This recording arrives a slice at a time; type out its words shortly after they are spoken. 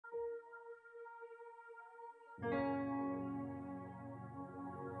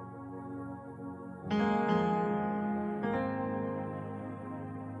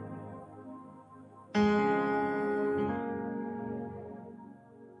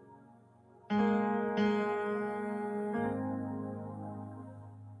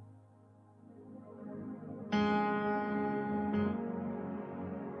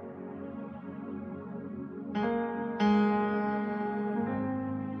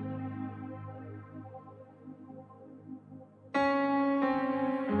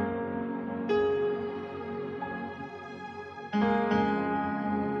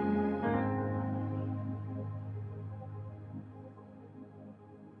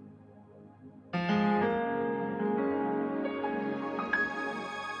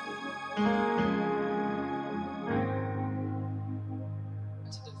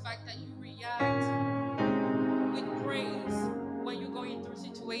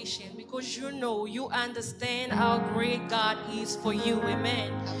situation because you know, you understand how great God is for you.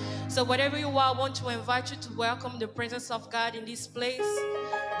 Amen. So whatever you are, I want to invite you to welcome the presence of God in this place.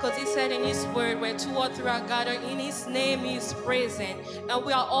 Because he said in his word, where two or three are gathered in his name, he is present. And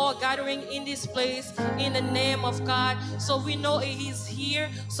we are all gathering in this place in the name of God. So we know he is here.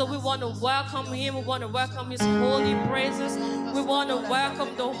 So we want to welcome him. We want to welcome his holy presence. We want to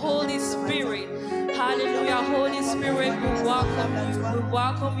welcome the Holy Spirit. Hallelujah. Holy Spirit, we welcome you. We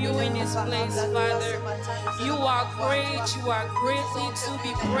welcome you in this place, Father. You are great. You are greatly to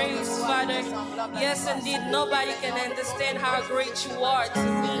be praised, Father. Yes, indeed, nobody can understand how great you are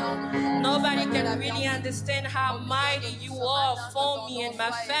to me. Nobody can really understand how mighty you are for me and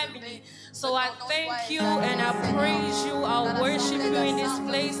my family. So I thank you and I praise you. I worship you in this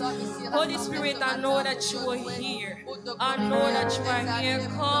place. Holy Spirit, I know that you are here. I know that you are here.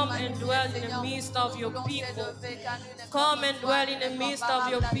 Come and dwell in the midst of your people. Come and dwell in the midst of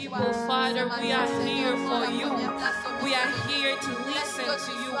your people, Father. We are here for you. We are here to listen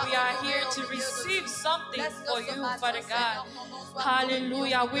to you. We are here to receive something for you, Father God.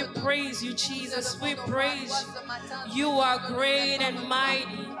 Hallelujah. We praise you, Jesus. We praise you. You are great and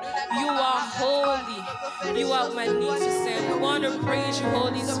mighty. You are holy. You are magnificent. We want to praise you,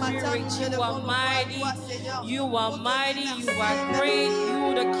 Holy Spirit. You are mighty. You are mighty. You are great.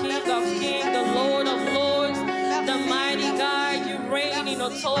 You, the King of Kings, the Lord of Lords, the mighty God. You reign in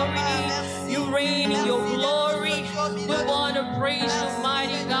authority. You reign in your glory. We want to praise you,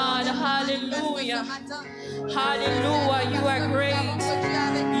 mighty God. Hallelujah. Hallelujah. You are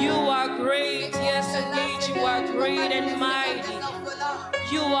great. You are great. Yes, indeed, you are great and mighty.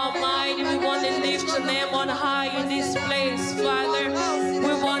 You are mighty. We want to lift your name on high in this place, Father.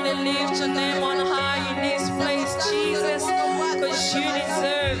 We want to lift your name on high in this place, Jesus, because you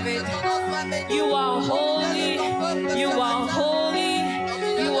deserve it. You are holy. You are holy.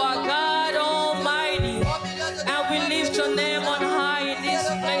 You are God Almighty. And we lift your name on high in this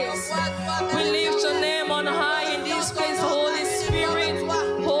place. We lift your name on high in this place, Holy Spirit,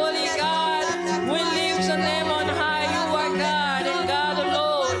 Holy God. We lift your name on high. You are God and God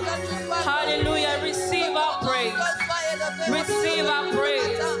alone. Hallelujah. Receive our praise. Receive our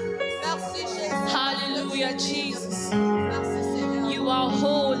praise. Hallelujah, Jesus. You are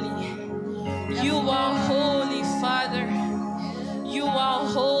holy. You are holy, Father. You are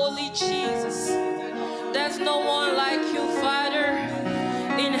holy, Jesus. There's no one like you, Father.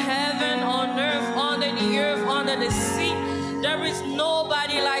 In heaven, on earth, under the earth, under the sea, there is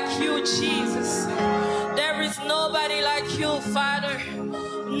nobody like you, Jesus. There is nobody like you, Father.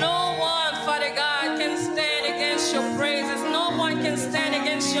 No one, Father God, can stand against your praises. No one can stand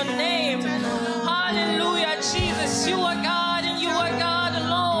against your name. Hallelujah, Jesus. You are God and you are God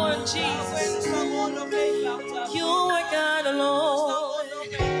alone, Jesus. You are God alone.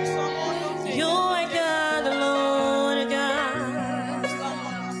 You are God alone, God.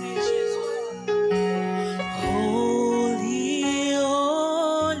 Holy,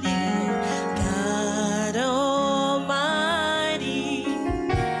 holy, God Almighty.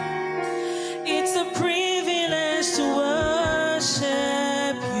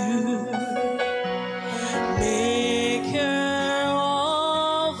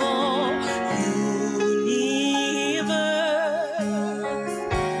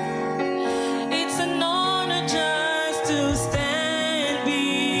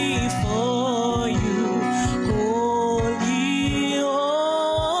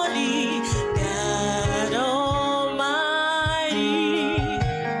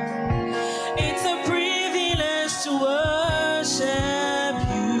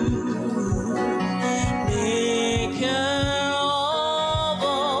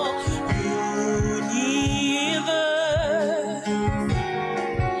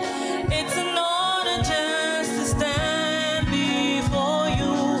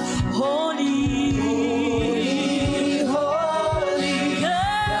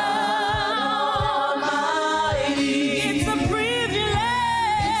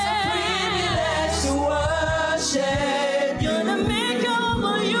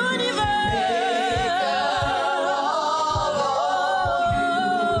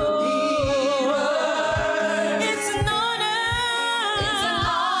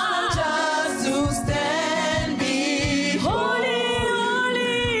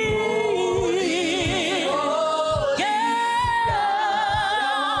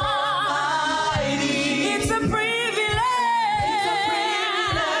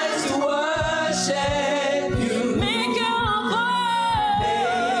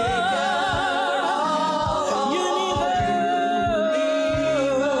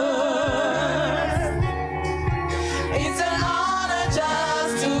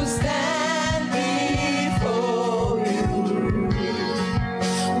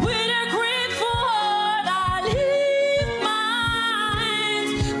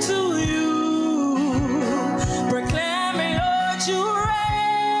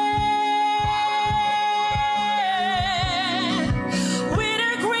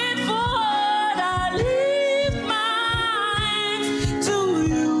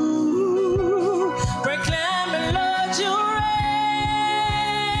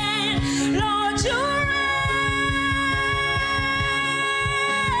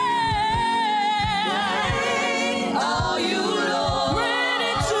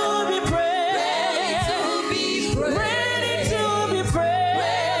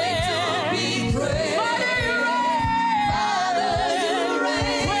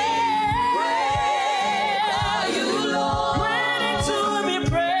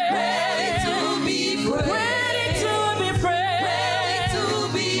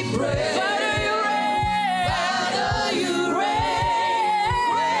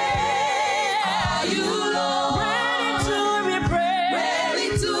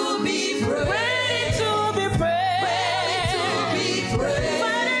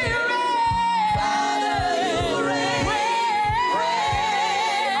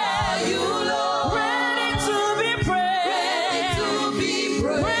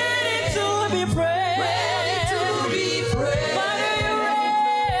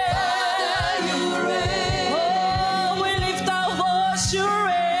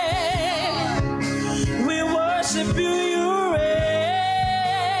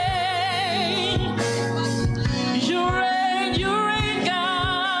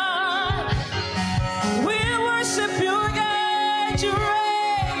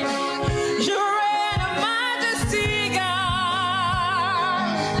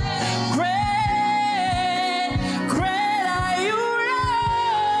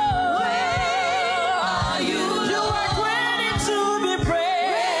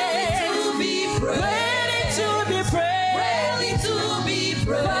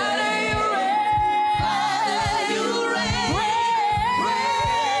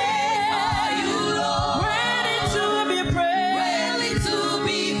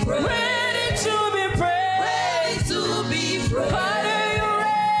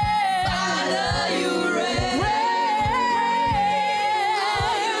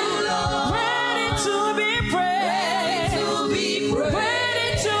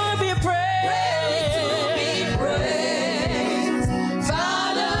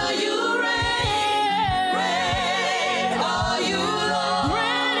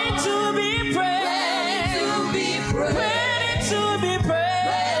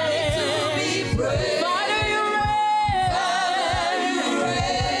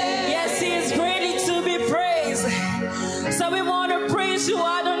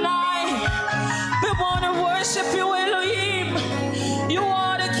 worship you, Elohim. You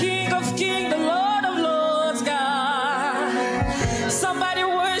are the King of Kings, the Lord of Lords, God. Somebody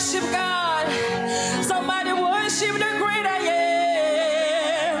worship God. Somebody worship the great I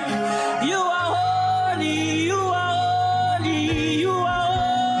am. You are holy, you are holy, you are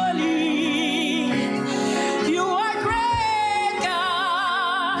holy. You are great,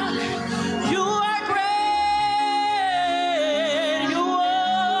 God. You are great.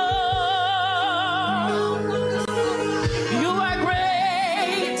 You are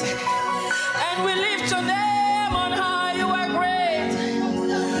great. And we lift your name on high. You are great.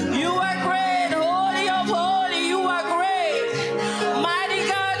 You are great. Holy of holy. You are great. Mighty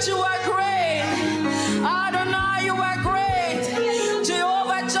God, you are great. Adonai, you are great.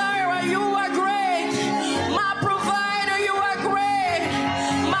 Jehovah Jireh, you are great. My provider, you are great.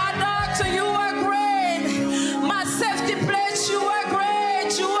 My doctor, you are great. My safety place, you are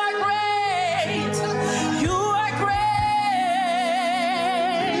great. You are great. You are great.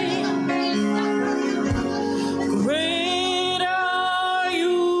 Great are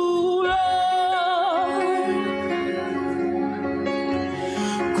you, Lord.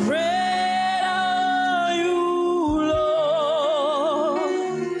 Great are you, Lord.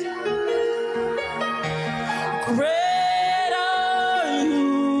 Great are you,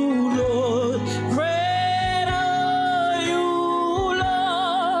 Lord. Great are you,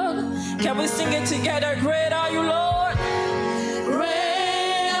 Lord. Can we sing it together? Great are you, Lord.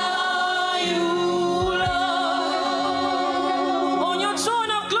 Great are you, Lord. On your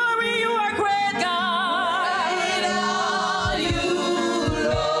throne of glory, you are great, God. Great are you,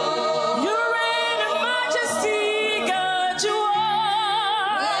 Lord. You reign in majesty, God. You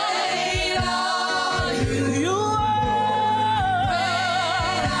are. Great are you. You are.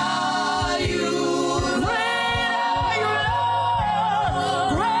 Great are you. Great are you, Lord.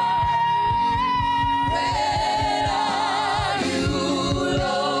 Great are you,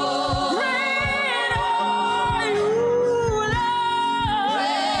 Lord. Great are you, Lord.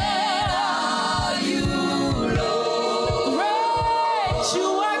 Great are you, Lord. Great, you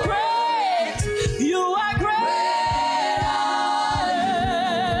are great. You are great.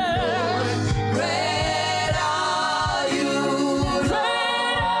 Great are you.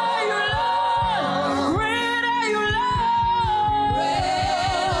 Great are you, Lord. Great are you, Lord. Great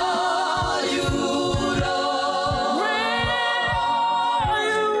are you, Lord. Great are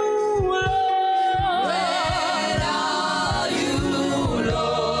you, Lord. Great are you,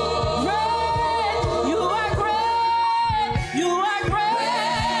 Lord. Great, you are great. You are great.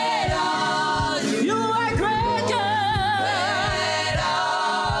 You are great, God. Great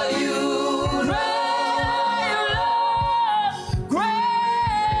are you. Great are you, Lord. Great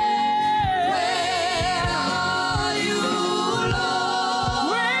are you, Lord.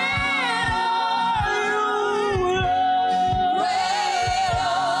 Great are you, Lord. Great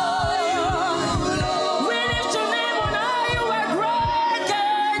are you, Lord. We lift your name on high. You are great,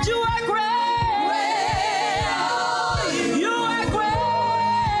 God. You are great. Great are you. You are great.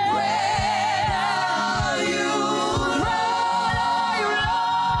 Great are you. Great are you,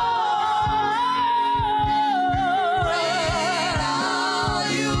 Lord. Great are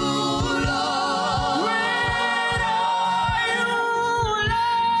you, Lord. Great are you, Lord.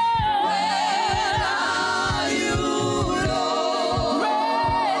 Great are you, Lord.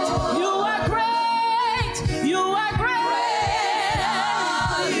 Great, you are great. You are great.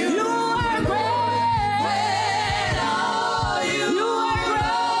 You are great. Great are you. You are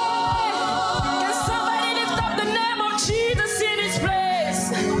great. Can somebody lift up the name of Jesus in this place?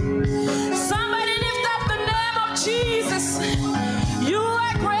 Somebody lift up the name of Jesus. You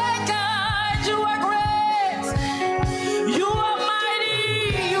are great, God. You are great. You are mighty.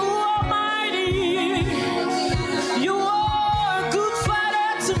 You are mighty. You are a good Father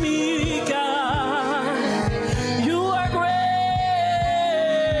to me, God. You are great.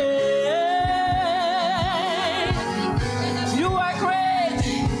 You are great.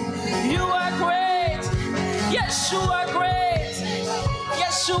 You are great. Yes, you are great.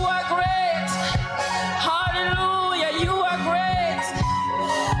 Yes, you are great. Hallelujah. You are great.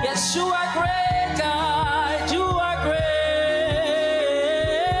 Yes, you are great, God. You are great.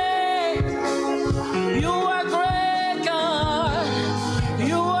 You are great, God.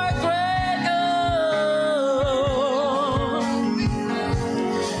 You are great,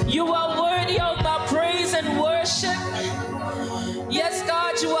 God. You are worthy of my praise and worship. Yes,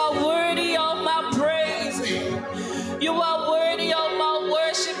 God, you are worthy of my praise. You are worthy of my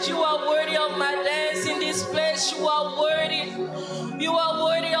worship. You are worthy of my dance in this place. You are worthy. You are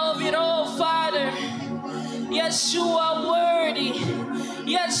worthy of it all, Father. Yes, you are worthy.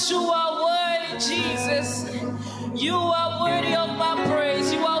 Yes, you are worthy, Jesus. You are worthy of my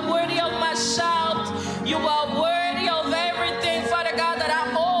praise. You are worthy of my shout. You are worthy of everything, Father God, that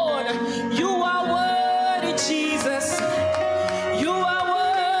I own. You are worthy, Jesus. You are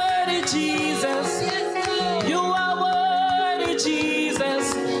worthy, Jesus. You are worthy,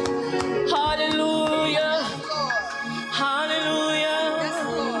 Jesus. Hallelujah. Hallelujah.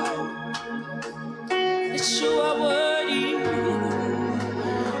 Yes, you are worthy.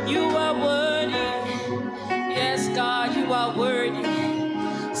 You are worthy. Yes, God, you are worthy.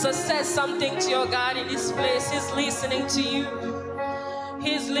 So say something to your God in this place. He's listening to you.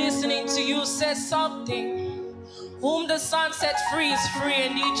 He's listening to you. Say something. Whom the Son set free is free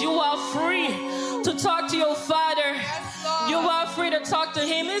indeed. You are free to talk to your Father. You are free to talk to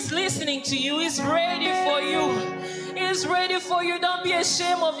Him. He's listening to you. He's ready for you. He's ready for you. Don't be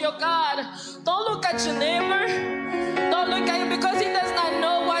ashamed of your God. Don't look at your neighbor. Don't look at him because he does not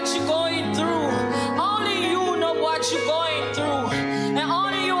know what you're going through. Only you know what you're going through. And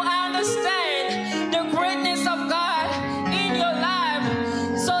only you understand the greatness of God in your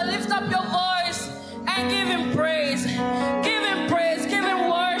life. So lift up your voice and give Him praise. Give Him praise. Give Him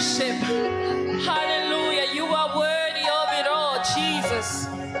worship. Hallelujah. You are worthy of it all, Jesus.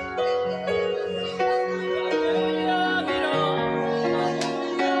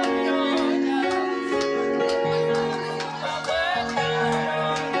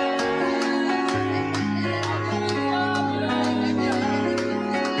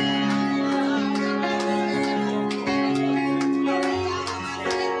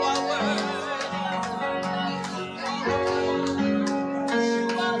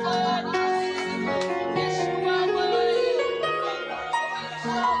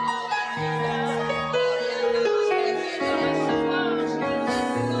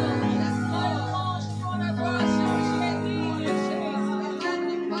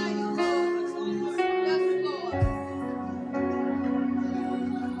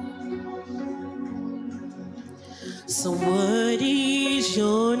 So what is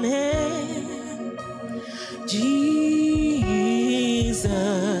your name, Jesus?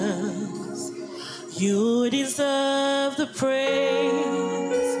 You deserve the praise.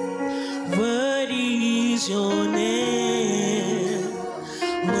 What is your name?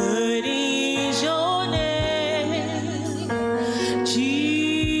 What is your name, Jesus?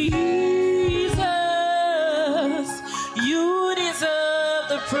 You deserve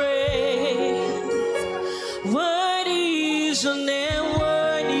the praise. What is your name?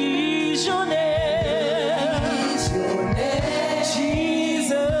 What is your name?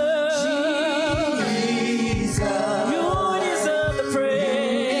 Jesus. You deserve the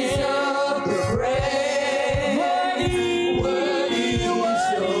praise. What is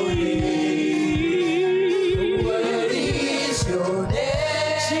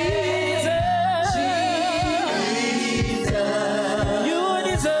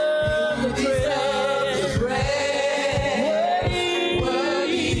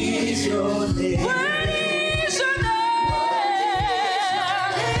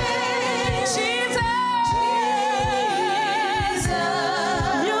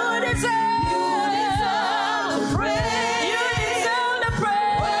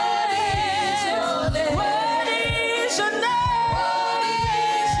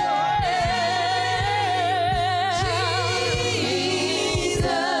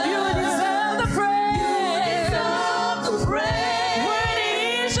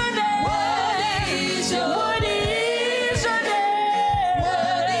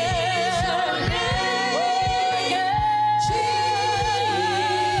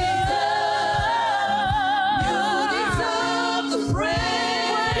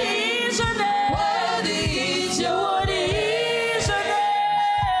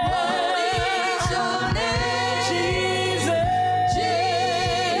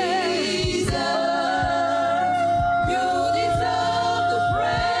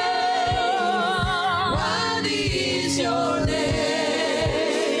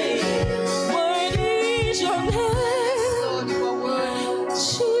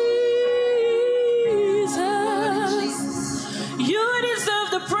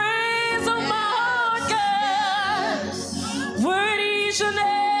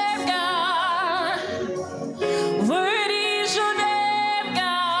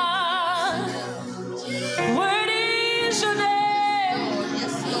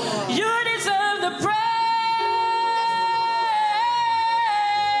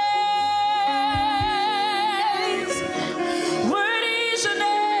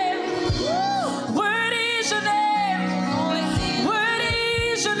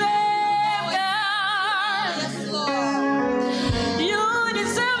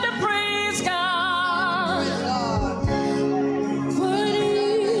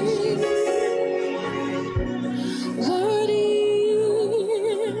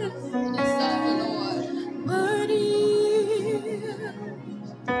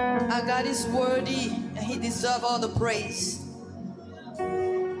Our God is worthy and He deserves all the praise.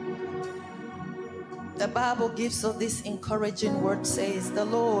 The Bible gives us this encouraging word, says, the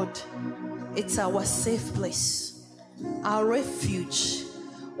Lord, it's our safe place, our refuge,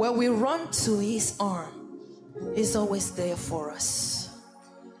 where we run to His arm. He's always there for us.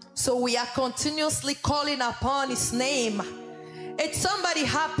 So we are continuously calling upon His name. It's somebody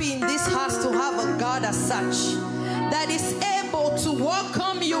happy in this house to have a God as such that is able to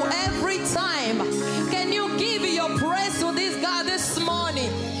welcome you every time. Can you give your praise to this God this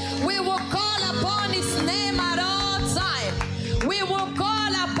morning? We will call upon His name at all time. We will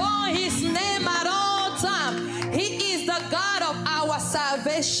call upon His name at all time. He is the God of our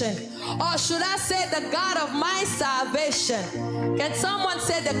salvation. Or should I say the God of my salvation? Can someone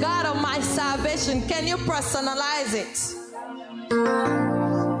say the God of my salvation? Can you personalize it?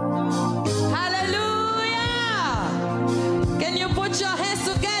 Hallelujah! Can you put your hands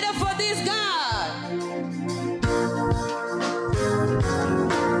together for this God?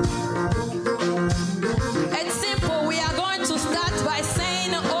 It's simple. We are going to start by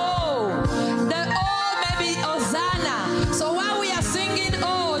saying, oh. The oh may be Hosanna. So while we are singing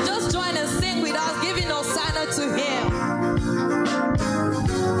oh, just join and sing with us, giving Hosanna to Him.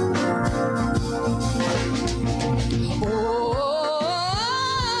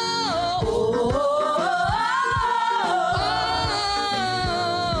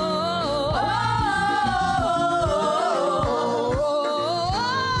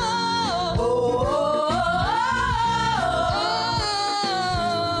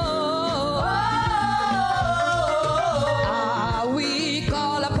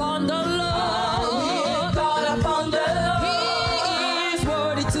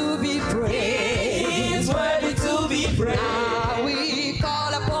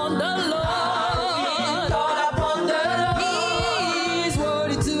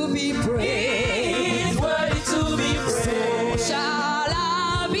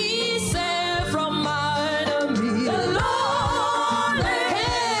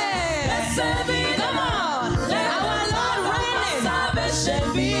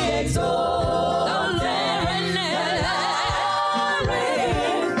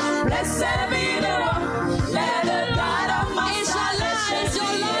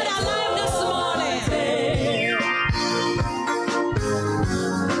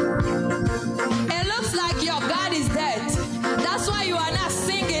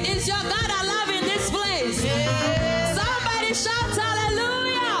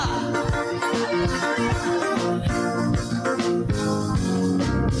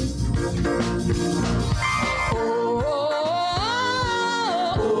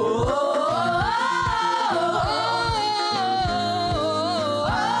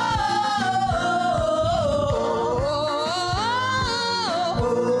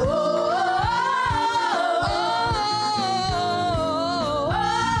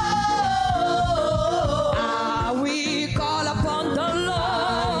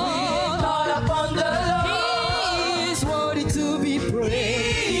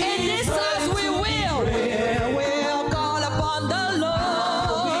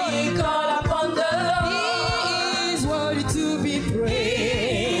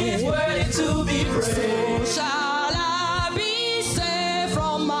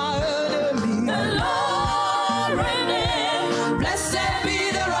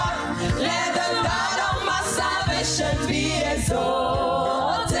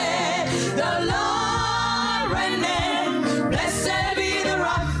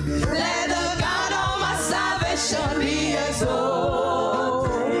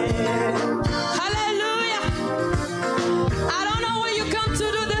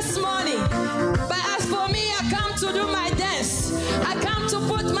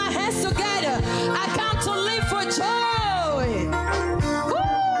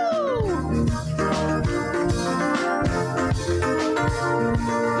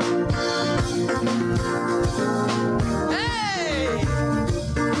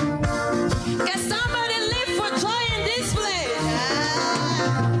 Can somebody live for joy in this place?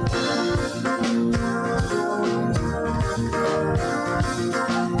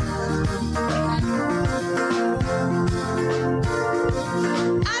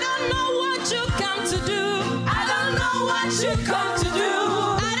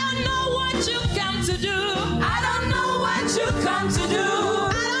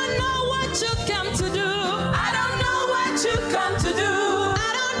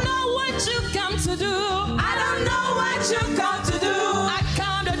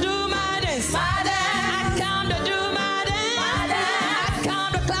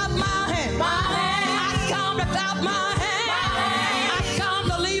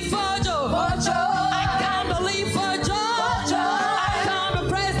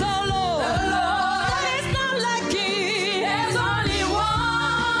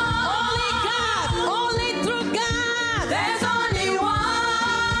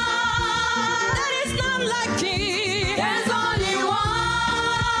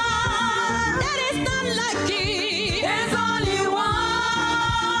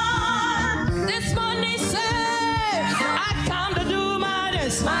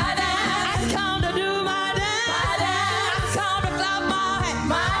 dance. My dance. I come to do my dance. My dance. I come to clap my hands.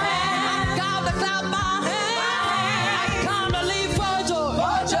 My hands. I come to clap my hands. My hands. I come to leave for joy.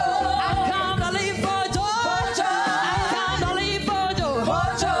 For joy. I come to leave for joy. For joy. I come to leave for joy. For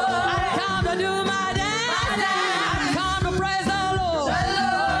joy. I come to do my dance. My dance. I come to praise the Lord. The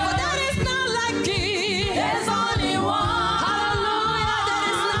Lord. For there is none like Him. There's only one. Hallelujah. There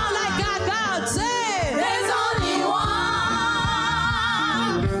is none like our God. Say, there's only one.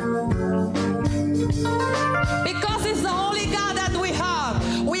 Because it's the only God that we have.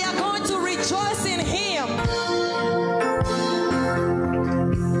 We are going to rejoice in Him.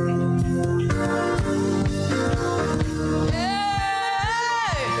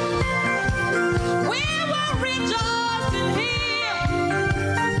 Hey. We will rejoice in Him.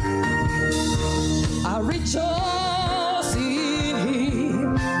 I rejoice in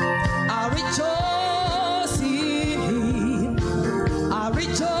Him. I rejoice in Him. I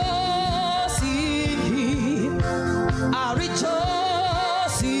rejoice in Him. I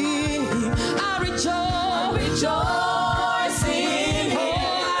rejoice in Him. I rejoice in Him.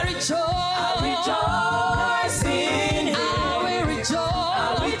 I rejoice in Him. I will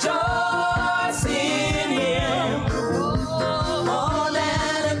rejoice in Him. More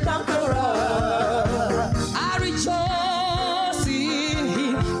than a conqueror. I rejoice in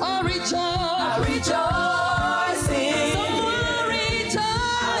Him. I rejoice in Him. Someone rejoice. I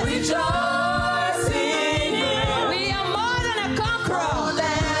rejoice in Him. We are more than a conqueror. More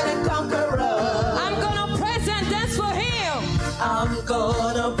than a conqueror. I'm gonna praise and dance for Him. I'm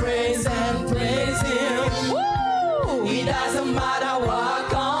gonna praise and praise Him. Woo! It doesn't matter what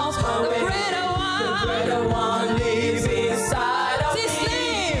comes my way. The greater one lives inside of His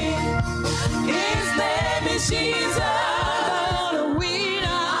name. His name is Jesus. I'm gonna win.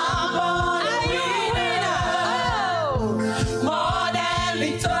 Are you a winner? Oh, more than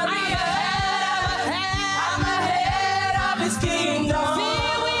victory. I'm ahead of His kingdom.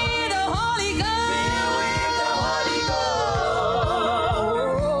 Filled with the Holy Ghost. Filled with the Holy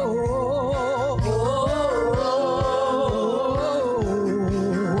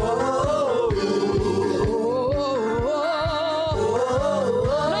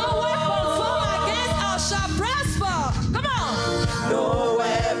No weapon formed against us shall prosper. Come on. No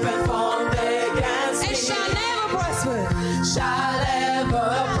weapon formed against it shall never prosper. Shall ever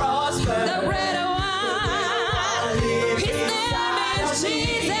prosper. The greater one. His name is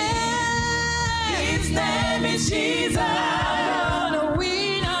Jesus. His name is Jesus. I'm gonna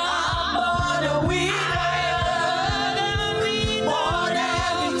win. I'm gonna win. More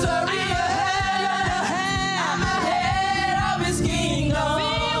than victory. I'm ahead of His kingdom.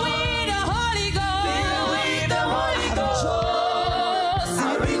 Filled with the Holy Ghost. Filled with the Holy Ghost. I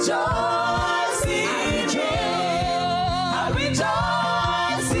rejoice in Him. I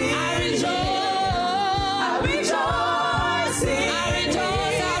rejoice in Him. I rejoice in Him.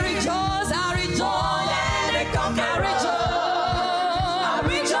 I rejoice. More than a conqueror. I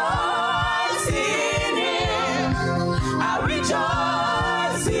rejoice in Him. I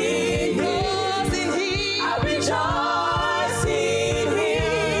rejoice in Him. I rejoice in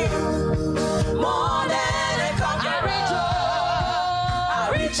Him. More than a conqueror. I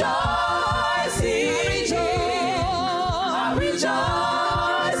rejoice in Him. I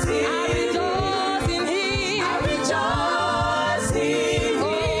rejoice in Him. I rejoice in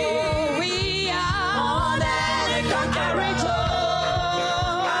Him. We are more than a conqueror.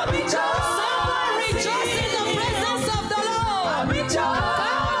 I rejoice. Someone rejoice in the presence of the Lord. I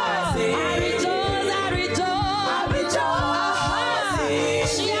rejoice. I rejoice. I rejoice. I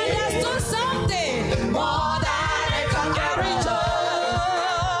rejoice. She understood something. More than a conqueror.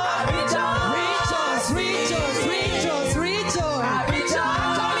 I rejoice. Rejoice. Rejoice. Rejoice. I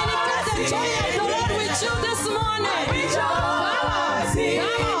rejoice. Communicate the joy of the Lord with you this morning. I rejoice.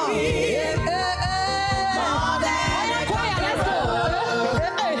 Come on. More than a conqueror.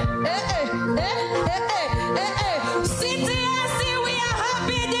 Sit here and see we are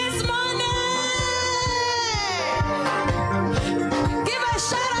happy this morning. Give a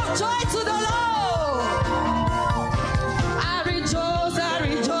shout of joy to the Lord. I rejoice. I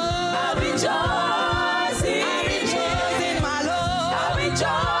rejoice. I rejoice in my Lord. I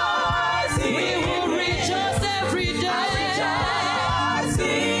rejoice. We will rejoice every day. I rejoice.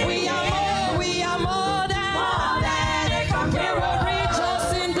 We are more than a conqueror.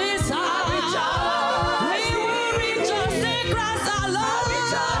 Rejoice in this house. We will rejoice in Christ our Lord.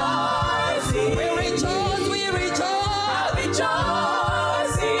 We rejoice. We rejoice. I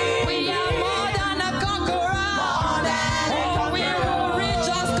rejoice. We are more than a conqueror. Oh, we will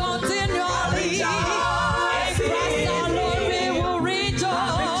rejoice continually. In Christ our Lord, we will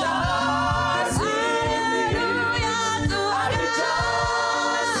rejoice.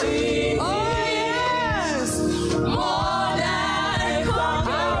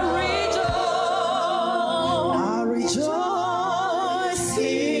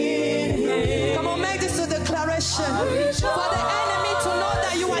 rejoicing. For the enemy to know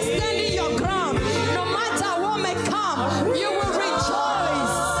that you are standing your ground. No matter what may come, you will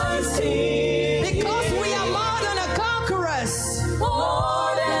rejoice. Because we are more than a conquerors.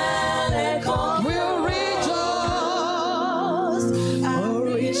 More than a conqueror. We'll rejoice. I'll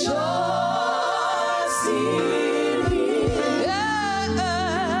rejoice in Him.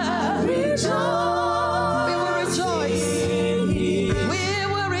 Yeah. Rejoice. We will rejoice. We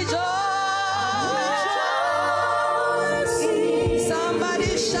will rejoice.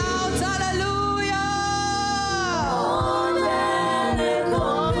 Somebody shout hallelujah. More than a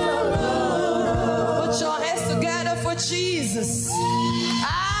conqueror. Put your hands together for Jesus.